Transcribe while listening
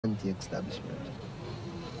Anti-establishment.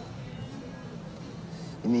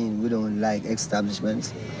 You mean we don't like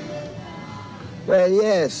establishments? Well,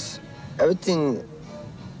 yes. Everything.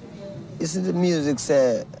 You see, the music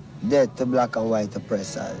say death to black and white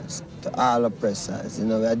oppressors, to all oppressors. You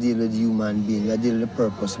know, we are dealing with human beings. We are dealing with the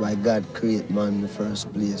purpose why God created man in the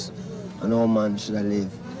first place, and how man should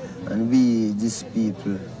live. And we, these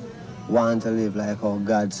people, want to live like how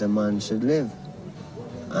God said man should live.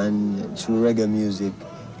 And through reggae music,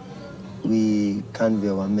 we convey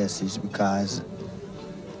our message, because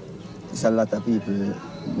it's a lot of people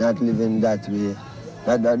not living that way.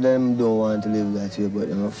 Not that them don't want to live that way, but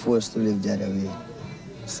them are forced to live the other way.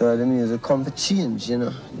 So the music come for change, you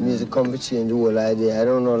know. The music come for change the whole idea. I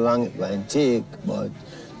don't know how long it might take, but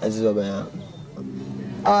that's what's going to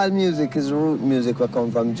happen. All music is root music that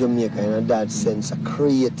come from Jamaica in that sense of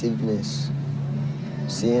creativeness.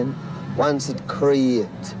 Seeing? Once it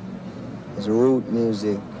creates, it's root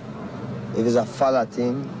music. If it's a follow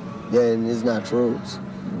thing, then it's not roots.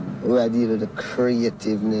 We are dealing with the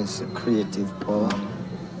creativeness, the creative power,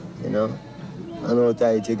 you know? And how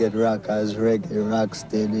tight you get rockers, reggae,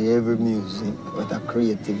 rocksteady, every music with a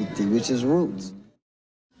creativity, which is roots.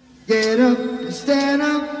 Get up, stand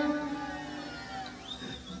up,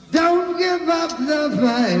 don't give up the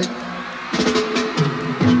fight.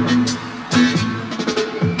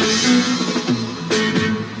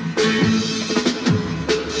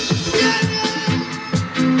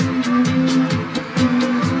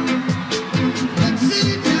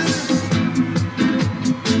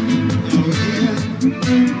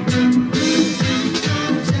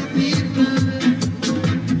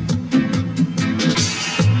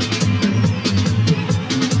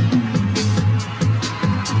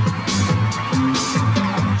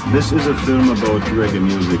 This is a film about reggae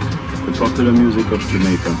music, the popular music of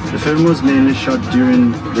Jamaica. The film was mainly shot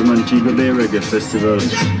during the Montego Bay Reggae Festival.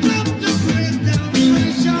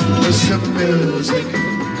 Music,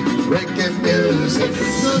 reggae music.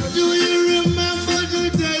 So do you remember the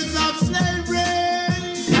days of slavery?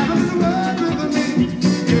 Have a word with me,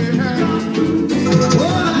 yeah.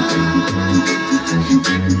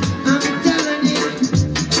 I'm telling you,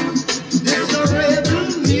 there's a rebel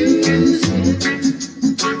music.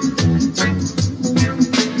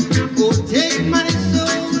 Take my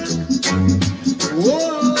soul,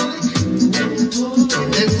 whoa,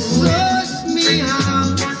 and search me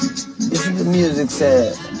out. This is the music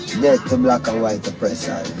say death to black and white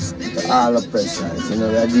oppressors, to all oppressors. You know,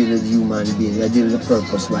 we are dealing with human beings. We are dealing with the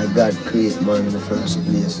purpose why God created man in the first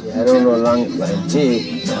place. I don't know how long it might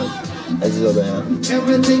take, but that's what I am.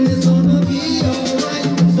 Everything is gonna be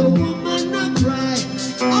alright.